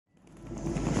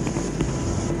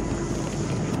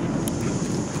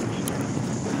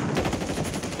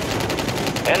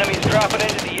Dropping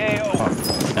into the AO. Oh,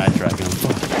 I dragging him.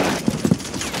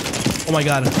 Oh my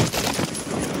god.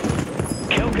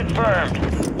 Kill confirmed.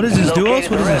 What is this, duos?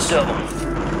 What is this?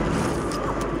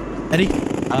 Eddie?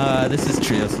 This is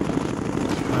trios.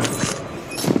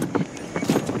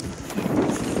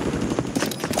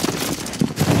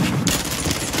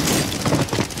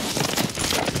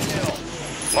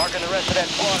 Marking the rest of that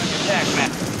squad on your attack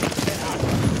map.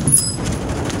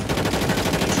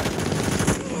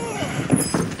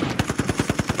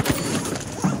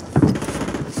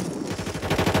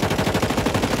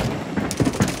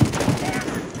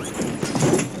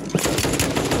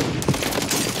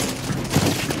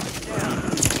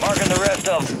 Marking the rest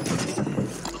of them.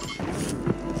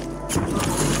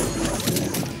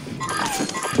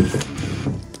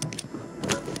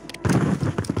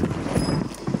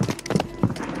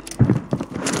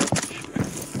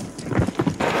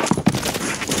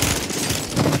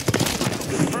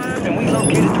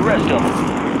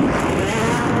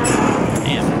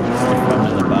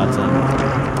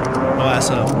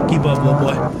 Keep up, little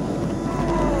boy.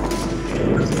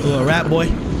 Little rat boy.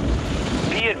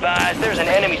 Be advised, there's an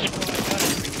enemy.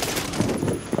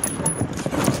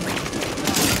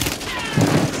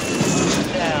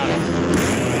 Down.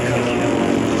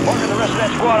 Marking the rest of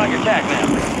that squad on your attack map.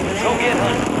 Go get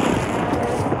hunting.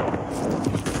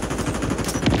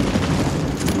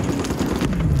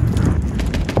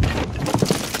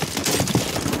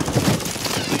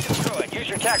 Destroy it. Use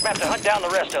your attack map to hunt down the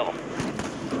rest of them.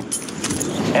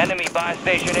 Enemy buy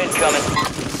station incoming.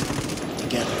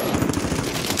 Together.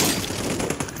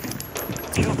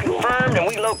 Kill confirmed, and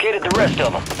we located the rest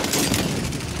of them.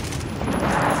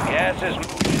 Gas is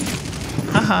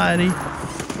moving. Hi, Eddie.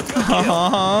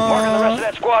 Marking the rest of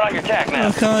that squad on your attack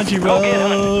map. Country Go get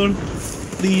road.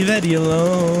 Leave Eddie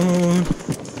alone.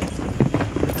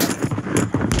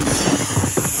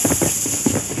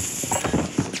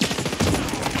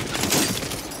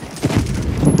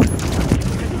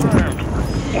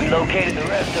 Located the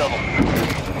rest of them.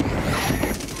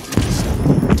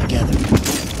 Together.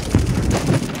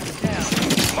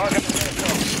 Mark up the rest of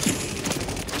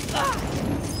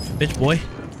them. Bitch boy.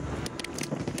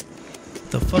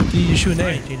 The fuck did you shoot an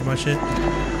A? Changing my shit.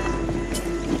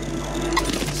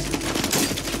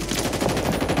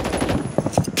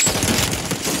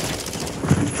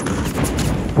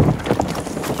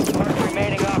 Mark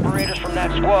remaining operators from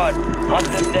that squad. Hunt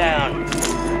them down.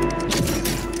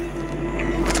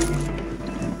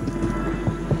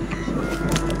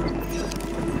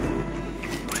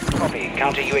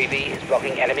 Counter UAV is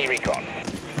blocking enemy recon.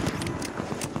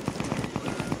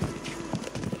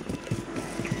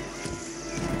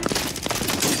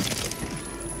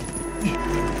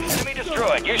 Enemy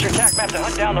destroyed. Use your attack map to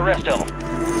hunt down the rest of them.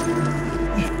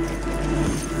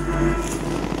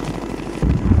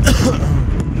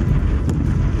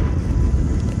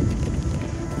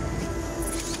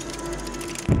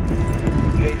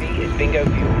 UAV is bingo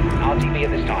fuel. RTV at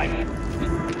this time.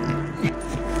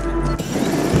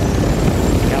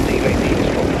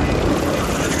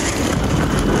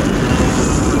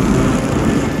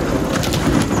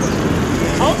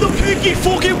 I'm the pinky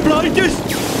fucking blindest!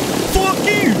 Fuck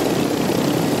you!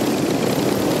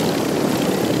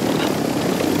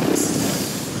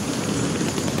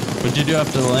 What'd you do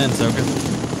after the land, Soka?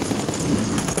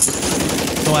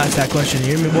 Don't ask that question,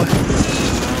 you hear me, boy?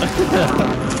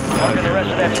 Marking the rest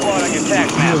of that squad on your attack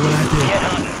map. What I did. Get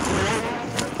hunting.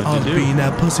 I was beating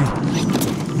that pussy.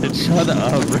 Shut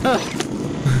up, bro.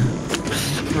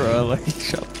 Bro, like,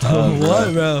 shut up.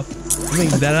 What, bro? I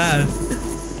think that ass.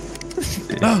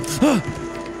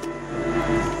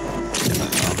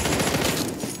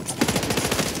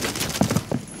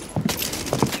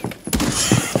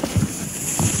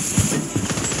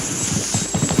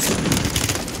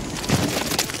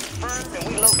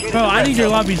 Bro, I need your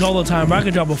lobbies all the time, bro. I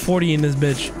could drop a 40 in this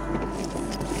bitch.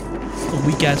 A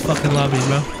weak ass fucking lobbies,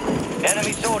 bro.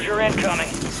 Enemy soldier incoming.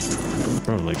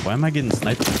 Bro, like, why am I getting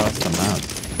sniped across the map?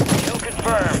 Kill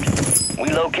confirmed. We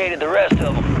located the rest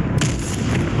of them.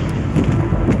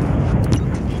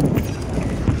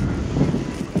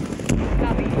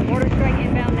 Copy. Mortar strike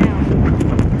inbound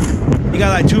now. You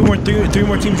got like three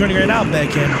more teams joining right now, bad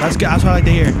Cam. That's good. That's what I like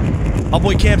to hear. Our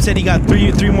boy Cam said he got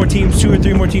three more teams, 2 or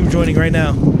 3 more teams joining right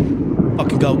now.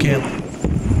 Fucking go, Cam.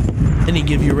 Then he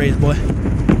give you a raise, boy. I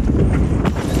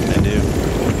do.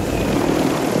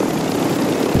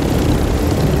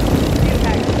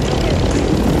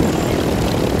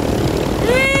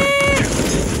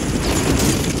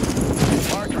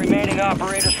 Marked remaining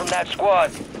operators from that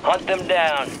squad. Hunt them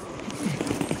down.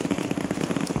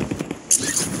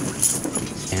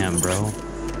 Damn, bro.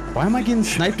 Why am I getting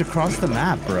sniped across the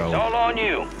map, bro? It's all on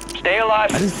you. Stay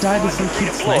alive. I just died to some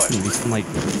kid Redeploy. sniping me. Some like.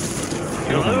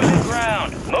 You're losing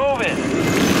ground. Move it.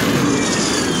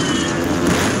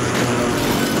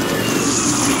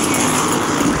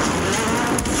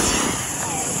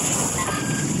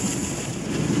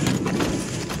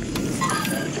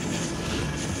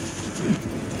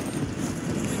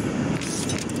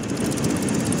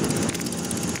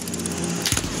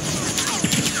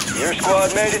 Your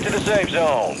squad made it to the safe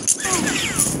zone.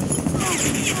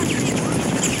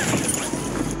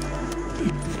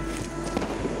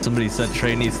 Somebody said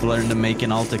Trey needs to learn to make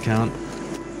an alt account.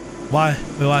 Why?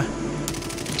 Wait, why?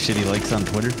 Shit he likes on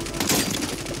Twitter.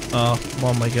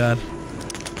 Oh my god.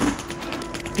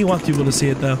 He wants people to see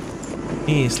it though.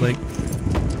 He ain't slick.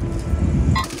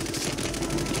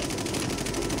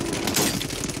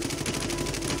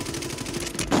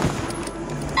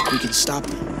 We can stop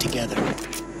them together.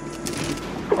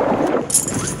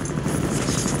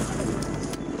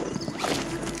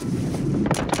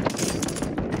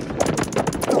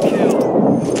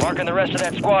 Kill. Marking the rest of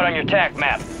that squad on your TAC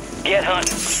map. Get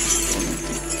hunting.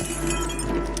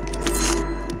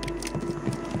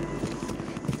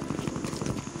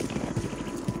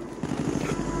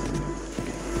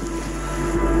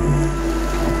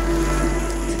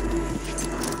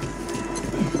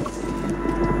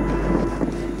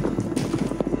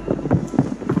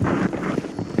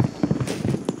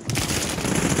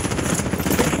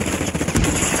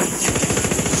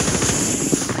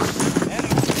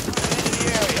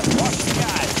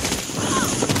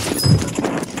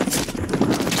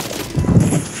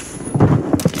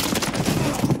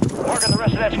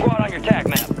 That squad on your TAC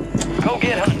map. Go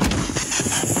get hunting.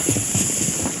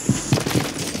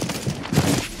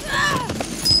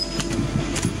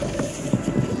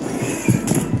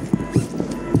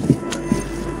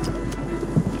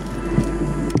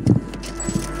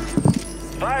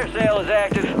 Fire sale is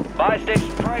active. Buy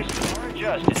station prices are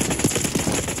adjusted.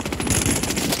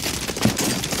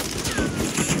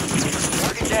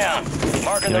 Mark it down.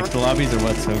 Marking You like the lobbies or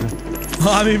what, Soda?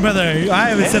 Oh, I mean, brother, I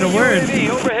haven't said a word. UAV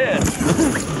overhead.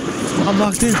 I'm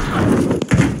locked in.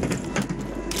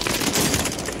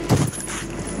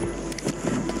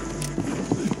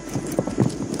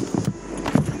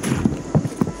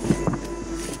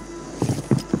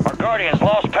 Our Guardians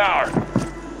lost power.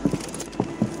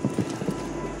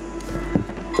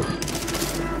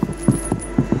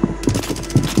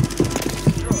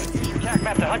 Use your TAC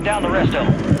map to hunt down the rest of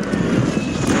them.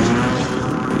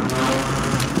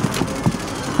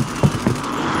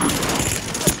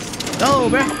 Oh,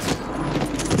 bro.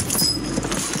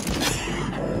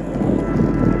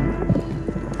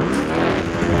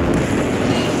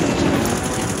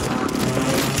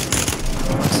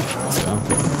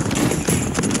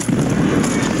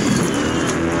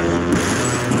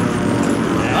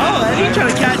 Oh, Eddie trying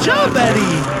to catch up, Eddie.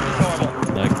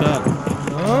 Like that.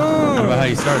 Oh. How about how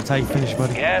you start, it's how you finish,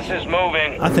 buddy. Gas is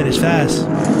moving. I finished fast.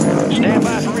 Stand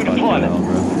by for redeployment. Hell,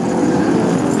 bro.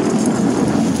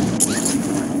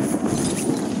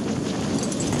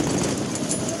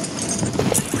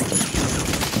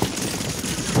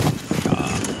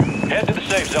 Head to the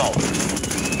safe zone.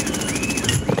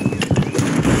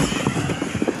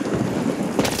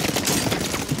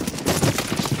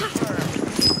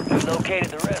 We've located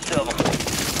the rest of them.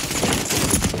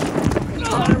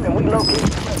 And we located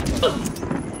the rest of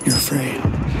them. You're afraid.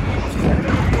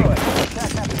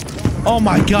 Oh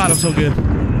my god, I'm so good.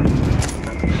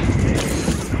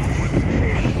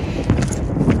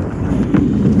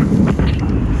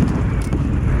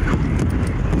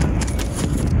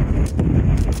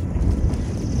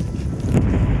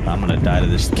 I'm gonna die to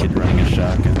this kid running a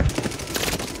shotgun.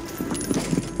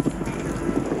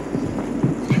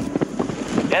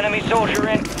 Enemy soldier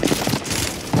in.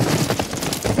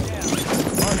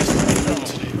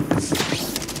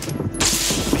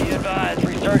 Be advised,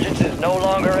 resurgence is no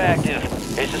longer active.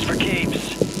 This is for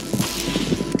keeps.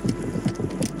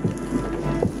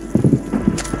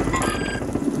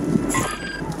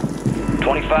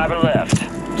 $25 are left.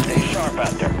 Stay sharp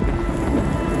out there.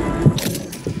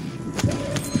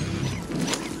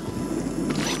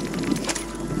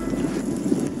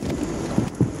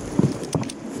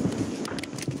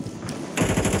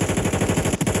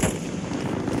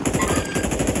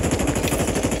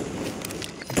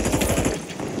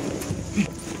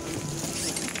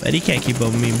 But he can't keep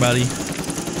up with me, buddy.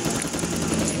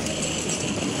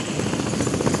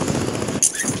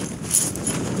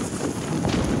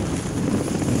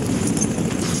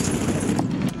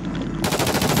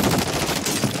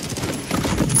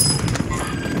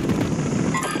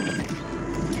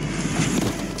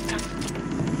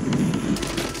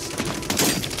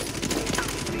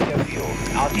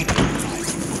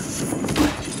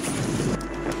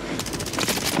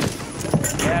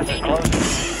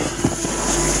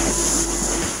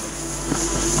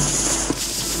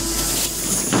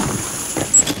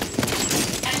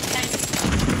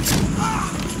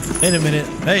 Wait a minute.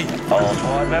 Hey. All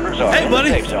squad members are Hey, in buddy.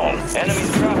 the safe zone.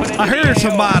 Enemies dropping into I heard the AO.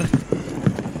 somebody.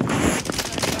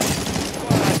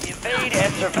 Evade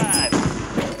and survive.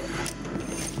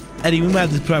 Eddie, we might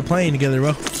have to start playing together,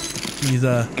 bro. These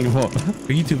What?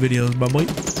 for YouTube videos, my boy.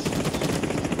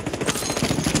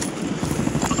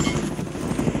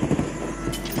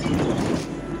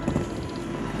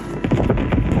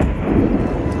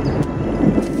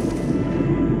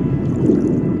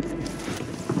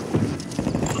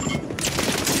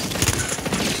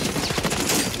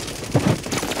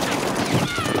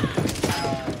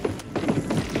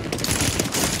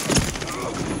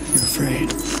 You're afraid.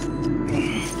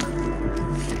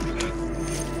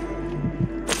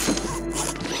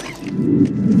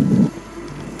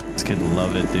 This kid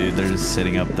love it, dude. They're just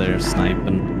sitting up there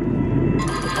sniping.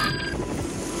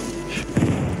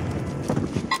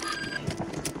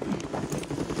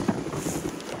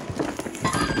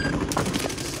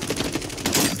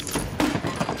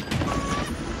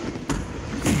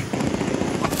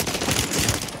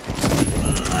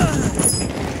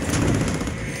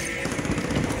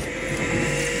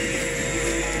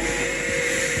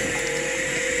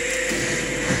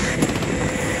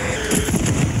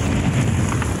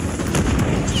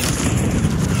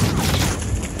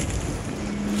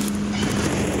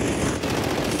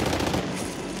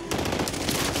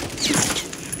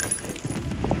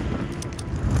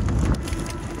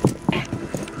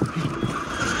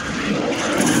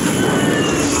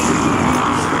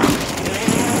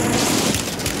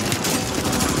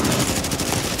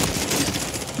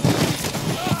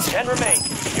 10 remain.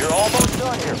 You're almost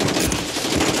done here.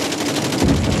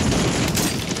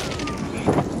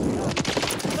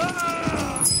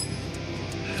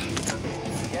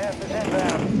 Gas is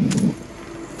inbound.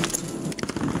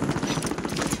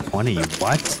 20,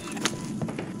 what?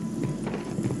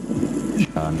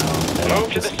 Oh no.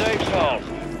 Move to the safe zone.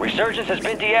 Resurgence has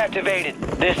been deactivated.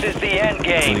 This is the end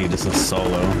game. This is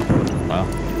solo. Wow.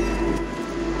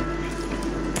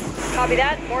 Copy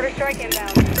that. Mortar strike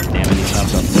inbound. Damn it, he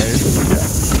popped up there.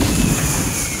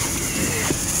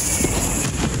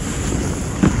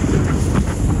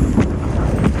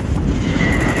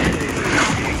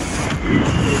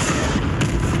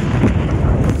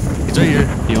 He's right here.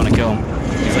 You want to kill him?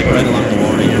 He's like right along the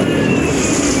wall right here.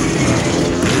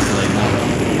 He's like now.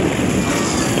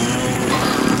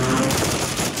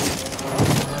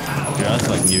 Here, I'll just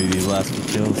like give you these last few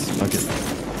kills. Fuck it.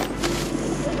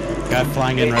 Guy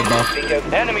flying in red buff.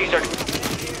 Enemies are...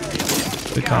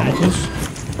 The comicals.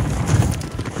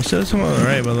 You said someone on the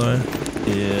right, by the way.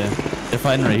 Yeah. They're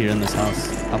fighting right here in this house.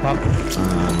 I'll pop. I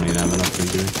don't even have enough to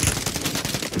do.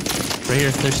 Right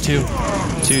here. There's two.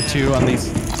 Two on these.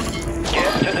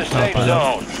 Get to the safe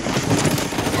zone.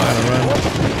 I gotta run.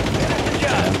 Good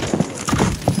job.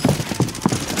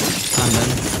 I'm in.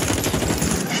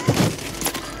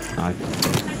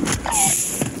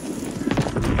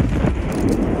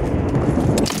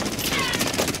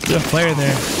 There's a flare in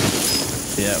there.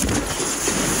 Yeah.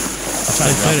 I'll try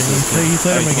to flare him. He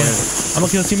flared him again. I'm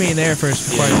gonna kill teammate in the air first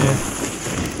before I do.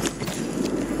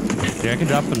 Here, I can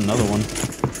drop another one.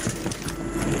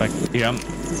 Here,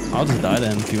 I'll just die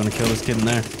then if you want to kill this kid in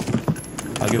there.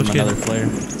 I'll give him another flare.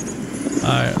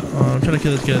 Alright, I'm trying to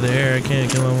kill this kid in the air. I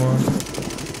can't kill him all.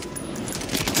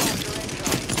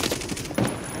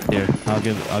 Here,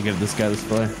 I'll give this guy this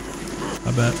flare.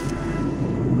 I bet.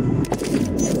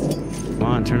 Come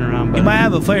on, turn around, buddy. He might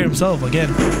have a flare himself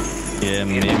again. Yeah,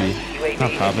 maybe.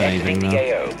 Not popping anything though.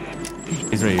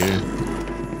 He's right here.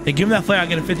 Hey, give him that flare. I'll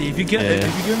get a 50. If you get, if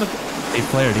you give him the. He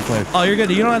flared. Oh, you're good.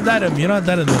 You don't have that him. You don't have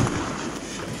that him.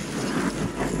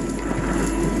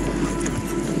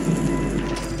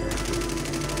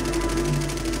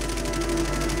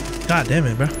 God damn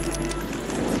it, bro.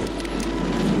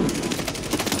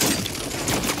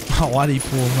 Oh, why do you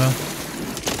pull him out?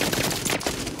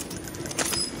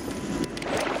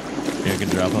 Here, I can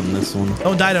drop on this one.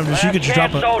 Don't die to him. Just you could just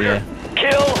drop it. Soldier.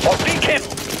 Kill or be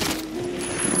killed.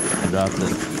 I dropped it.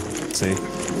 Let's see.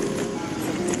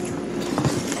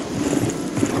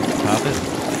 Pop it?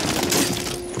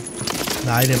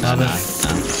 Nah, I didn't pop it.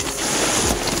 Nah.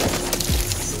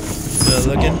 Good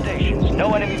looking. All stations.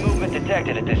 No enemy movement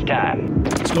detected at this time.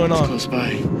 What's going on? Close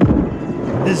by.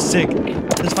 This is sick.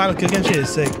 This final kill against shit is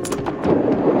sick.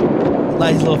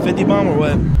 Nice little 50 bomb or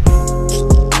what?